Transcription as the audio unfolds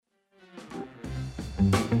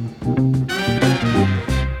You're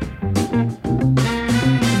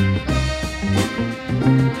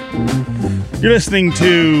listening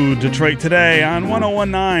to Detroit Today on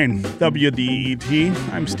 1019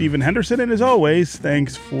 WDET. I'm Stephen Henderson, and as always,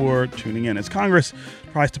 thanks for tuning in. As Congress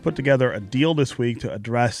tries to put together a deal this week to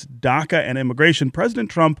address DACA and immigration,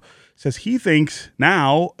 President Trump says he thinks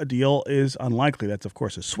now a deal is unlikely. That's, of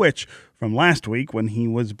course, a switch from last week when he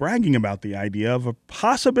was bragging about the idea of a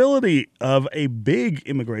possibility of a big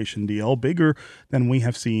immigration deal, bigger than we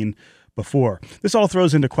have seen before. This all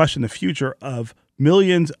throws into question the future of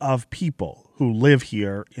millions of people who live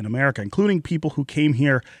here in America, including people who came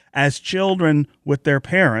here as children with their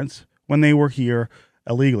parents when they were here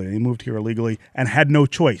illegally. They moved here illegally and had no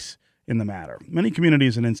choice in the matter. Many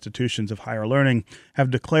communities and institutions of higher learning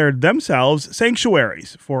have declared themselves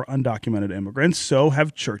sanctuaries for undocumented immigrants. So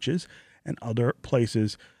have churches and other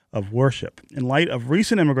places of worship. In light of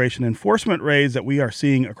recent immigration enforcement raids that we are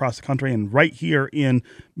seeing across the country and right here in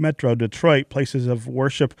Metro Detroit, places of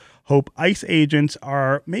worship hope ICE agents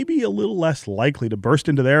are maybe a little less likely to burst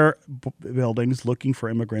into their buildings looking for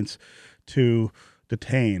immigrants to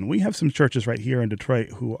detain. We have some churches right here in Detroit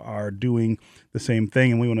who are doing the same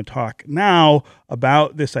thing, and we want to talk now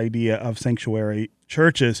about this idea of sanctuary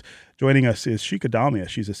churches. Joining us is Shika Dalmia.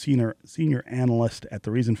 She's a senior analyst at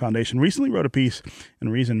the Reason Foundation. Recently wrote a piece in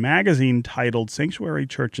Reason magazine titled "Sanctuary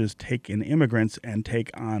Churches Take in Immigrants and Take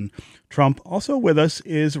on Trump." Also with us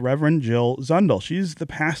is Reverend Jill Zundel. She's the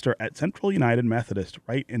pastor at Central United Methodist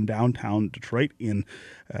right in downtown Detroit in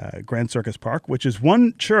Grand Circus Park, which is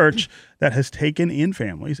one church that has taken in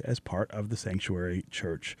families as part of the sanctuary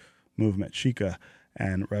church movement. Shika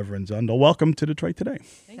and Reverend Zundel, welcome to Detroit Today.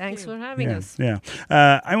 Thanks for having us. Yeah.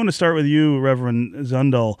 I want to start with you, Reverend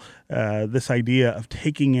Zundel, this idea of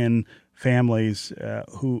taking in families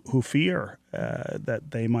who fear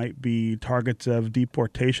that they might be targets of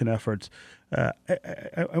deportation efforts.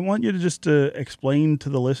 I want you to just explain to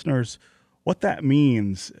the listeners what that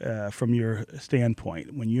means from your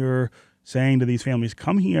standpoint when you're saying to these families,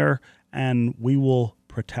 come here and we will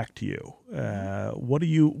protect you. What are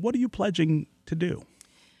you pledging to do?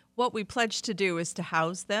 What we pledge to do is to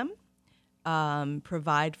house them,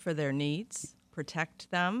 provide for their needs,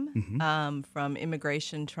 protect them from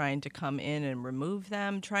immigration trying to come in and remove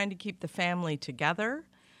them, trying to keep the family together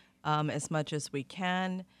as much as we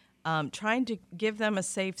can, trying to give them a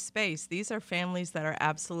safe space. These are families that are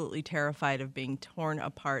absolutely terrified of being torn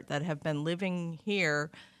apart, that have been living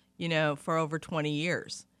here, for over 20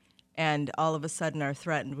 years. And all of a sudden are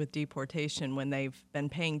threatened with deportation when they've been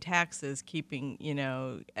paying taxes, keeping,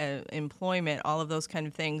 employment, all of those kind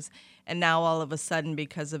of things. And now all of a sudden,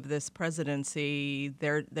 because of this presidency,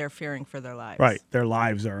 they're fearing for their lives. Right. Their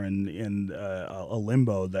lives are in a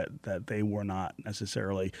limbo that they were not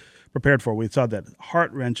necessarily prepared for. We saw that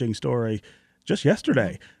heart-wrenching story just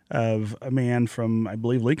yesterday of a man from, I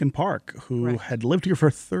believe, Lincoln Park, who had lived here for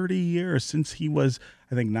 30 years since he was,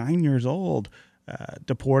 I think, 9 years old.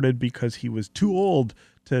 Deported because he was too old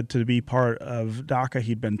to be part of DACA.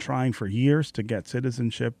 He'd been trying for years to get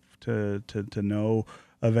citizenship to no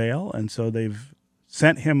avail, and so they've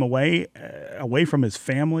sent him away from his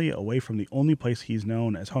family, away from the only place he's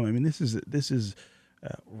known as home. I mean, this is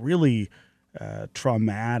really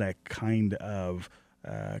traumatic kind of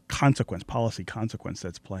policy consequence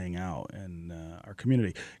that's playing out in our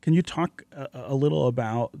community. Can you talk a little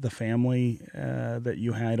about the family that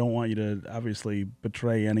you had? I don't want you to obviously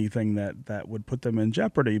betray anything that would put them in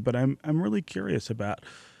jeopardy, but I'm really curious about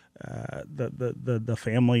the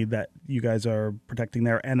family that you guys are protecting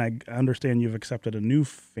there, and I understand you've accepted a new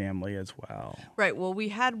family as well. Right. Well, we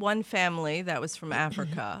had one family that was from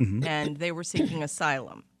Africa, and they were seeking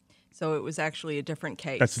asylum. So it was actually a different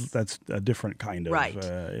case. That's a different kind of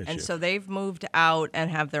issue. And so they've moved out and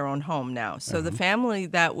have their own home now. So the family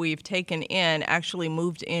that we've taken in actually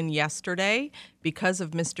moved in yesterday because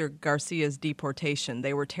of Mr. Garcia's deportation.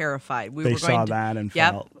 They were terrified. We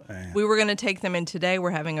felt. We were going to take them in today. We're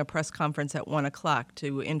having a press conference at 1 o'clock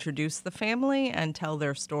to introduce the family and tell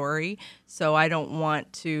their story. So I don't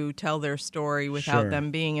want to tell their story without them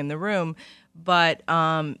being in the room. But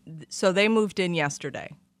so they moved in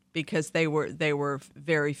yesterday, because they were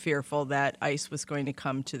very fearful that ICE was going to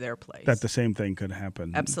come to their place. That the same thing could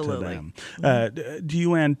happen Absolutely. to them. Do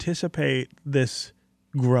you anticipate this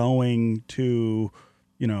growing to,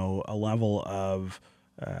 a level of,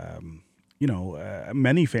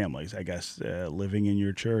 many families, I guess, living in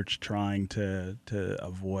your church trying to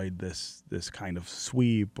avoid this kind of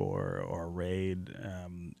sweep or raid?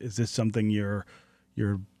 Is this something you're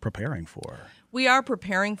preparing for? We are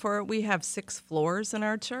preparing for it. We have 6 floors in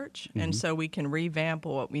our church, and so we can revamp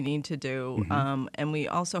what we need to do. And we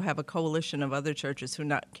also have a coalition of other churches who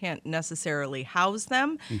can't necessarily house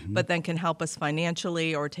them, but then can help us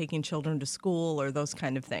financially or taking children to school or those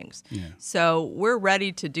kind of things. Yeah. So we're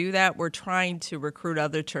ready to do that. We're trying to recruit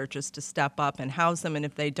other churches to step up and house them, and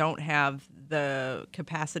if they don't have the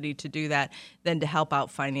capacity to do that, then to help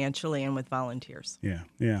out financially and with volunteers. Yeah.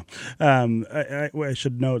 I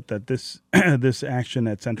should note that this this action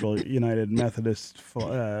at Central United Methodist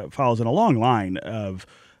follows in a long line of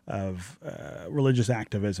religious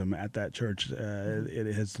activism at that church.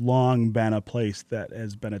 It has long been a place that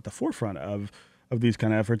has been at the forefront of these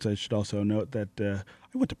kind of efforts. I should also note that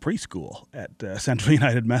I went to preschool at Central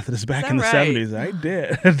United Methodist back in the 70s. I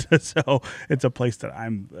did. So it's a place that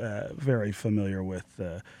I'm very familiar with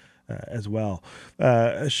as well.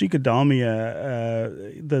 Ashika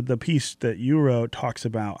Dalmia, the piece that you wrote talks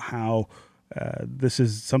about how this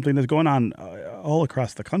is something that's going on all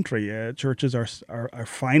across the country. Churches are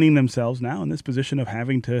finding themselves now in this position of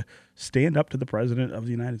having to stand up to the President of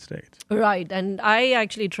the United States. Right. And I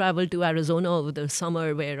actually traveled to Arizona over the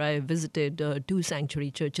summer where I visited 2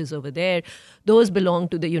 sanctuary churches over there. Those belong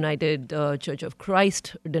to the United Church of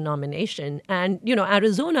Christ denomination. And,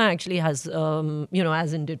 Arizona actually has,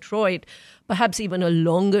 as in Detroit, perhaps even a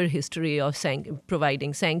longer history of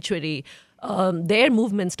providing sanctuary. Their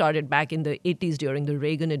movement started back in the 80s during the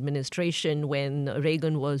Reagan administration when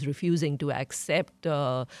Reagan was refusing to accept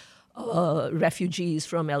refugees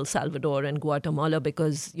from El Salvador and Guatemala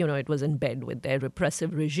because, it was in bed with their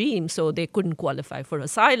repressive regime, so they couldn't qualify for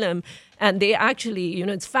asylum. And they actually,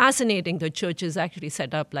 it's fascinating, the churches actually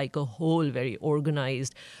set up like a whole very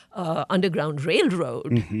organized underground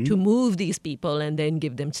railroad to move these people and then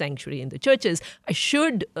give them sanctuary in the churches. I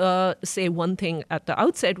should say one thing at the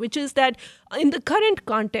outset, which is that in the current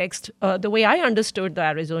context, the way I understood the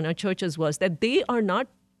Arizona churches was that they are not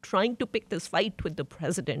trying to pick this fight with the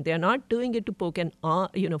president. They are not doing it to poke an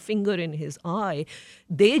finger in his eye.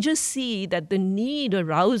 They just see that the need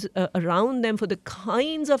around them for the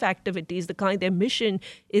kinds of activities, their mission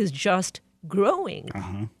is just growing.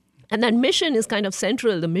 And that mission is kind of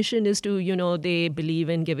central. The mission is to, they believe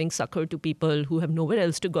in giving succor to people who have nowhere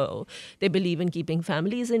else to go. They believe in keeping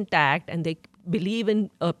families intact, and they believe in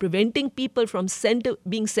preventing people from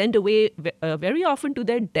being sent away very often to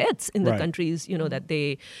their deaths in the countries, that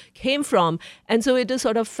they came from. And so it is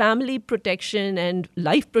sort of family protection and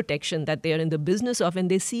life protection that they are in the business of,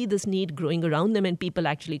 and they see this need growing around them and people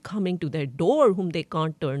actually coming to their door whom they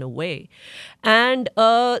can't turn away. And,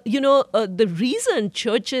 the reason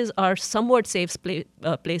churches are somewhat safe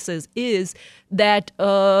places is that,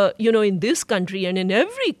 in this country and in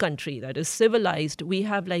every country that is civilized, we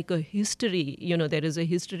have like a history. There is a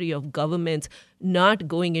history of governments not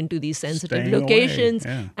going into these sensitive locations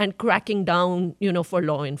and cracking down, for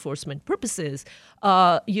law enforcement purposes.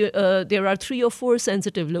 There are 3 or 4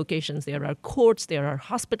 sensitive locations. There are courts, there are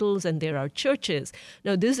hospitals, and there are churches.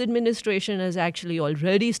 Now, this administration has actually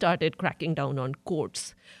already started cracking down on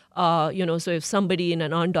courts. So if somebody in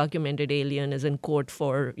an undocumented alien is in court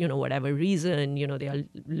for, whatever reason, they are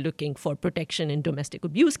looking for protection in domestic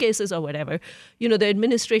abuse cases or whatever, the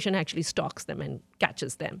administration actually stalks them and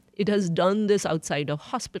catches them. It has done this outside of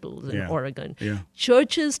hospitals in Oregon.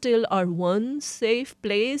 Churches still are one safe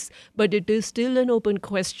place, but it is still an open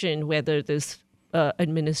question whether this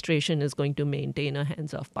administration is going to maintain a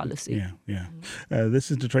hands-off policy.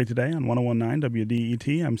 This is Detroit Today on 101.9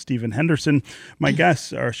 WDET. I'm Stephen Henderson. My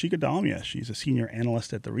guests are Ashika Dalmia. She's a senior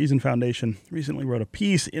analyst at the Reason Foundation. Recently wrote a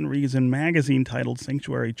piece in Reason magazine titled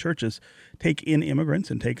Sanctuary Churches Take in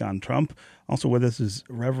Immigrants and Take on Trump. Also with us is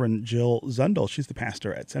Reverend Jill Zundel. She's the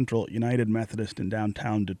pastor at Central United Methodist in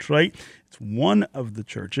downtown Detroit. It's one of the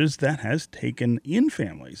churches that has taken in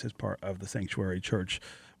families as part of the Sanctuary Church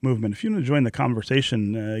movement. If you want to join the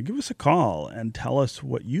conversation, give us a call and tell us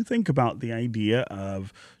what you think about the idea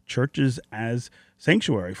of churches as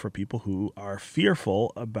sanctuary for people who are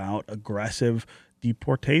fearful about aggressive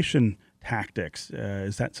deportation tactics.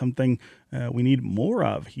 Is that something we need more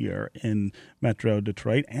of here in Metro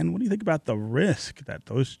Detroit? And what do you think about the risk that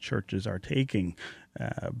those churches are taking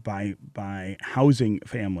by housing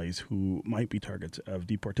families who might be targets of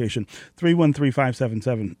deportation?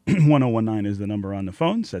 313-577-1019 is the number on the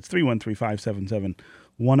phones. That's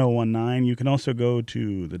 313-577-1019. You can also go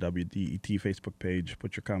to the WDET Facebook page,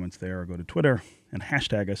 put your comments there, or go to Twitter and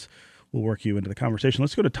hashtag us. We'll work you into the conversation.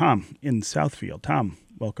 Let's go to Tom in Southfield. Tom,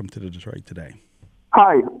 welcome to the Detroit Today.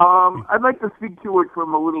 Hi. I'd like to speak to it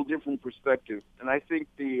from a little different perspective. And I think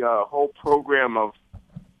the whole program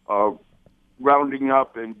of rounding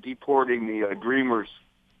up and deporting the dreamers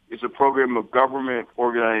is a program of government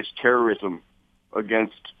organized terrorism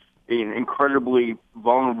against an incredibly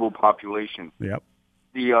vulnerable population. Yep.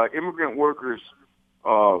 The immigrant workers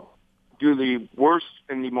do the worst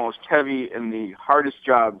and the most heavy and the hardest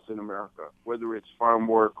jobs in America, whether it's farm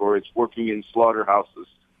work or it's working in slaughterhouses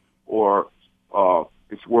or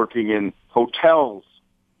it's working in hotels,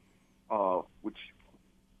 which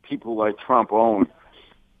people like Trump own.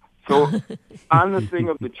 So on the thing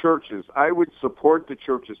of the churches, I would support the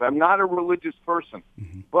churches. I'm not a religious person,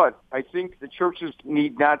 but I think the churches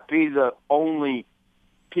need not be the only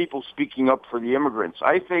people speaking up for the immigrants.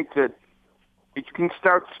 I think that it can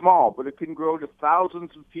start small, but it can grow to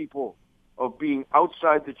thousands of people of being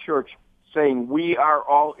outside the church saying, we are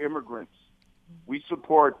all immigrants. We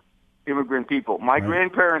support immigrant people. My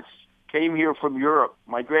grandparents came here from Europe.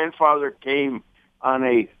 My grandfather came on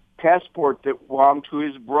a passport that belonged to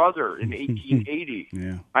his brother in 1880.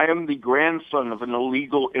 Yeah. I am the grandson of an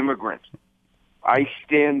illegal immigrant. I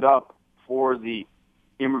stand up for the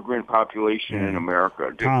immigrant population in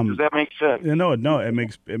America. Does that make sense? No, it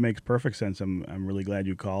makes perfect sense. I'm really glad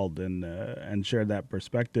you called and shared that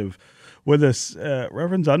perspective with us,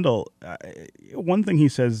 Reverend Zundel. One thing he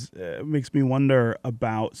says makes me wonder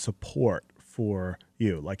about support for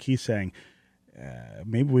you. Like he's saying,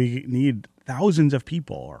 maybe we need thousands of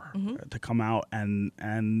people to come out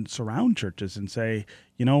and surround churches and say,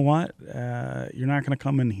 you know what, you're not going to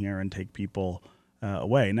come in here and take people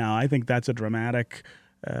away. Now, I think that's a dramatic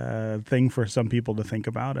thing for some people to think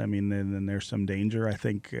about. I mean, then there's some danger, I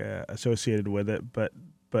think, associated with it. But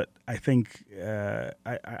I think,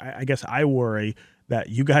 I guess I worry that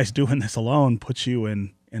you guys doing this alone puts you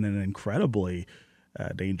in an incredibly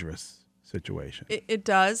dangerous situation. It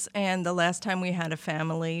does. And the last time we had a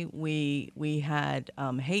family, we had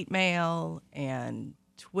hate mail and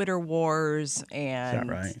Twitter wars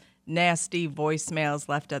and nasty voicemails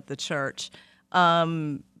left at the church.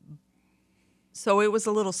 So it was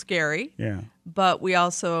a little scary. Yeah. But we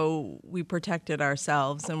protected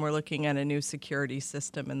ourselves, and we're looking at a new security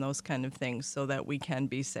system and those kind of things so that we can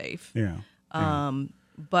be safe. Yeah.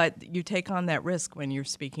 But you take on that risk when you're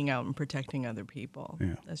speaking out and protecting other people.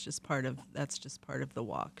 Yeah. That's just part of the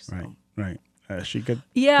walk. So. Right. She could.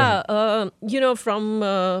 Yeah, from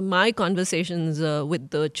my conversations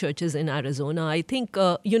with the churches in Arizona, I think,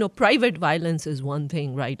 private violence is one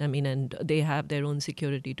thing, right? I mean, and they have their own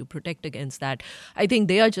security to protect against that. I think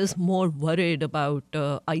they are just more worried about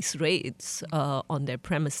ICE raids on their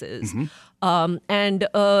premises.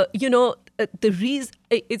 The reason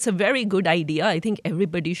it's a very good idea. I think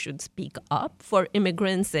everybody should speak up for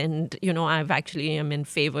immigrants. And, am in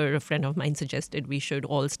favor. A friend of mine suggested we should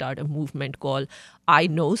all start a movement called I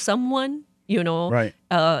Know Someone, either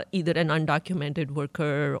an undocumented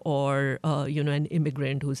worker or, an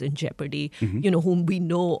immigrant who's in jeopardy, whom we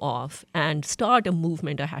know of, and start a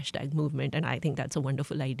movement, a hashtag movement. And I think that's a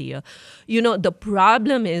wonderful idea. The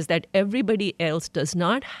problem is that everybody else does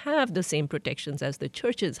not have the same protections as the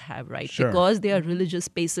churches have, right? Sure. Because they are religious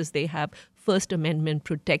spaces, they have First Amendment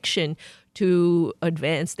protection to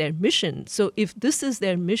advance their mission. So if this is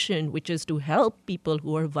their mission, which is to help people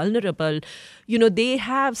who are vulnerable, they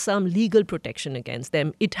have some legal protection against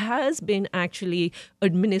them. It has been actually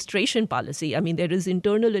administration policy. I mean, there is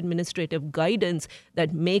internal administrative guidance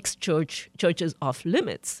that makes churches off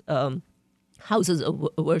limits. Houses of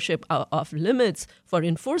worship are off limits for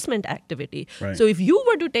enforcement activity. Right. So if you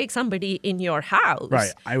were to take somebody in your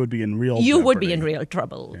house, I would be in real you jeopardy. Would be in real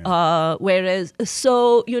trouble. Yeah.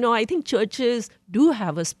 I think churches do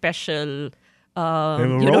have a special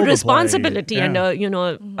responsibility and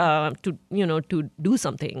to do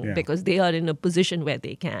something because they are in a position where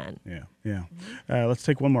they can. Yeah. Let's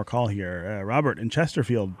take one more call here. Robert in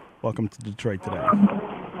Chesterfield, welcome to Detroit Today.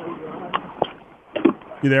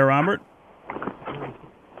 You there, Robert?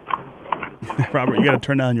 Robert, you got to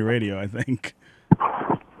turn down your radio, I think.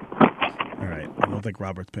 All right. I don't think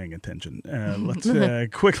Robert's paying attention. Let's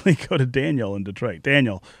quickly go to Daniel in Detroit.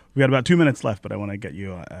 Daniel, we've got about 2 minutes left, but I want to get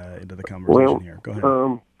you into the conversation here. Go ahead.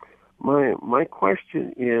 My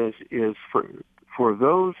question is for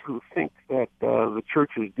those who think that the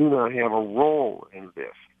churches do not have a role in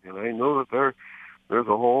this, and I know that there's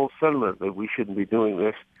a whole sentiment that we shouldn't be doing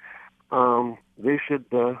this. They should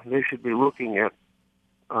be looking at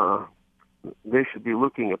the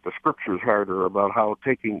scriptures harder about how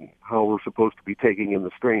we're supposed to be taking in the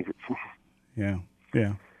strangers. Yeah.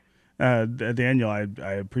 Daniel,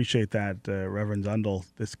 I appreciate that, Reverend Zundel.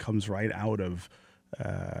 This comes right out of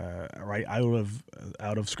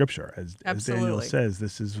Scripture, as Daniel says.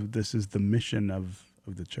 This is the mission of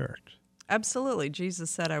the church. Absolutely. Jesus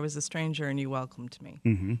said, I was a stranger and you welcomed me.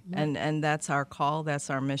 Mm-hmm. And that's our call, that's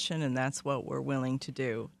our mission, and that's what we're willing to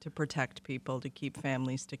do, to protect people, to keep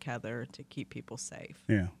families together, to keep people safe.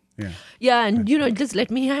 Yeah. Yeah. Yeah, and just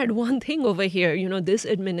let me add one thing over here. This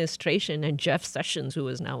administration and Jeff Sessions, who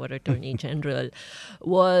is now our Attorney General,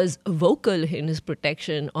 was vocal in his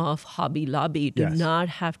protection of Hobby Lobby to Yes. not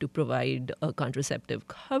have to provide contraceptive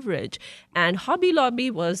coverage. And Hobby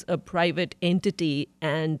Lobby was a private entity,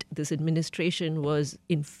 and this administration was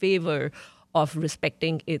in favor of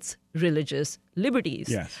respecting its religious liberties.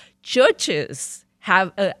 Yes. Churches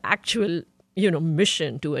have an actual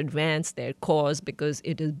mission to advance their cause because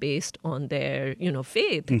it is based on their,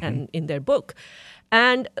 faith and in their book.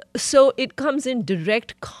 And so it comes in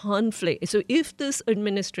direct conflict. So if this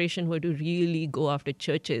administration were to really go after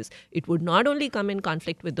churches, it would not only come in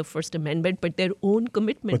conflict with the First Amendment, but their own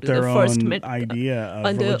commitment But to their the First own Amendment. idea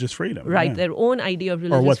of religious freedom. Right, yeah. their own idea of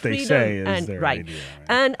religious Or what freedom. they say is and, their right. idea. Right?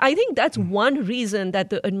 And I think that's one reason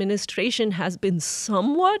that the administration has been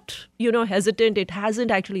somewhat, hesitant. It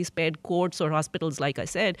hasn't actually spared courts or hospitals, like I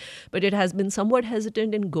said, but it has been somewhat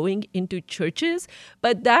hesitant in going into churches.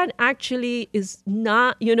 But that actually is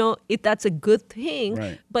not, that's a good thing.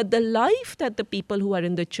 Right. But the life that the people who are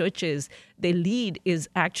in the churches, they lead is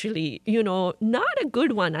actually, not a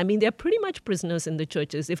good one. I mean, they're pretty much prisoners in the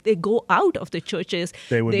churches. If they go out of the churches,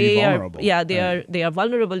 They would be vulnerable. they are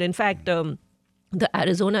vulnerable. In fact, the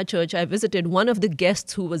Arizona church I visited, one of the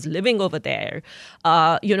guests who was living over there,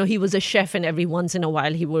 he was a chef, and every once in a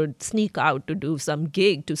while he would sneak out to do some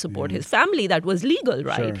gig to support his family that was legal,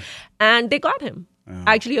 right? Sure. And they got him.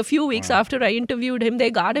 Actually, a few weeks after I interviewed him, they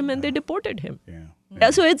got him and they deported him. Yeah.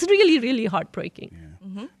 So it's really, really heartbreaking.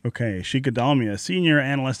 Okay, Shika Dalmia, Senior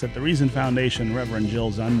Analyst at the Reason Foundation, Reverend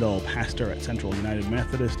Jill Zundel, Pastor at Central United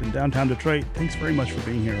Methodist in downtown Detroit. Thanks very much for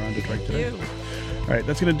being here on Detroit Today. Thank you. All right,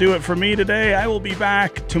 that's going to do it for me today. I will be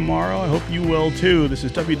back tomorrow. I hope you will too. This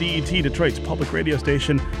is WDET, Detroit's public radio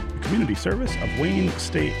station, the community service of Wayne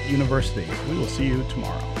State University. We will see you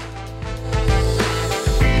tomorrow.